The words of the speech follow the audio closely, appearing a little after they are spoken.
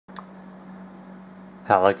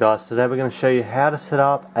Hello guys, today we're going to show you how to set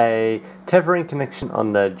up a tethering connection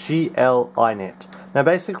on the GLInet. Now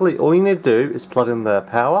basically all you need to do is plug in the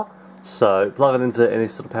power, so plug it into any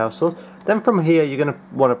sort of power source. Then from here you're going to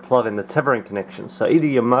want to plug in the tethering connection, so either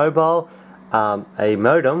your mobile, a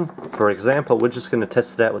modem for example. We're just going to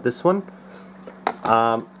test it out with this one.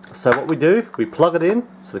 So what we do, we plug it in,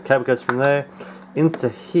 so the cable goes from there into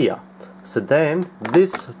here. So then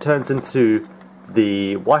this turns into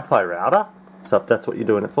the Wi-Fi router. So if that's what you're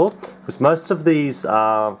doing it for, because most of these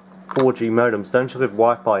 4G modems don't actually have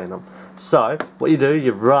Wi-Fi in them. So what you do,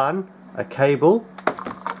 you run a cable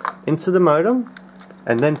into the modem,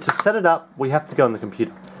 and then to set it up we have to go on the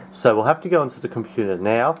computer. So we'll have to go into the computer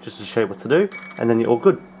now just to show you what to do, and then you're all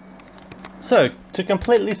good. So to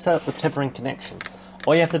completely set up the tethering connection,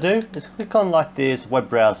 all you have to do is click on like this web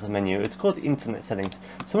browser menu. It's called Internet Settings.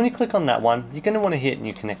 So when you click on that one, you're going to want to hit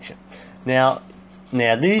New Connection. Now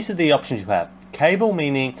these are the options you have. Cable,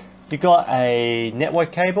 meaning you got a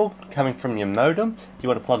network cable coming from your modem you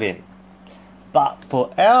want to plug in. But for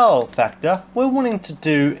our factor, we're wanting to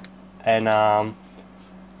do an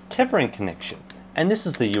tethering connection, and this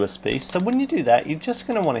is the USB. So when you do that, you're just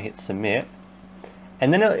going to want to hit Submit,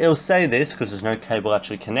 and then it'll say this because there's no cable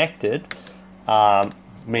actually connected,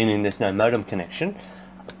 meaning there's no modem connection,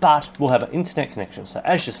 but we'll have an internet connection. So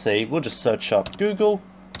as you see, we'll just search up Google.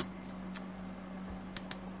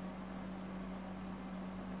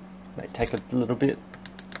 May take a little bit,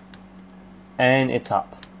 and it's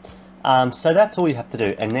up. So that's all you have to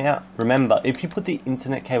do. And now remember, if you put the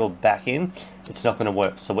internet cable back in, it's not going to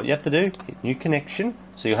work. So what you have to do, hit New Connection.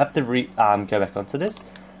 So you'll have to go back onto this.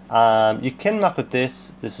 You can muck with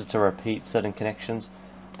this. This is to repeat certain connections,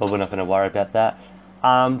 but we're not going to worry about that.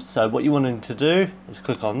 So what you want to do is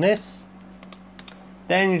click on this.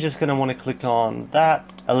 Then you're just going to want to click on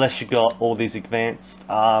that, unless you got all these advanced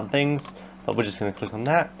things. But we're just going to click on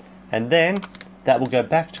that. And then that will go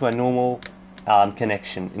back to a normal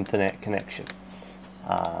connection, internet connection.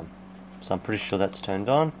 So I'm pretty sure that's turned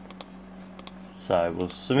on. So we'll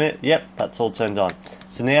submit. Yep, that's all turned on.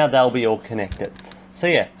 So now they'll be all connected. So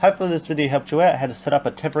yeah, hopefully this video helped you out how to set up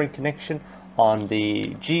a tethering connection on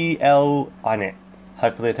the GLInet.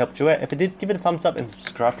 Hopefully it helped you out. If it did, give it a thumbs up and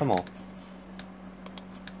subscribe for more.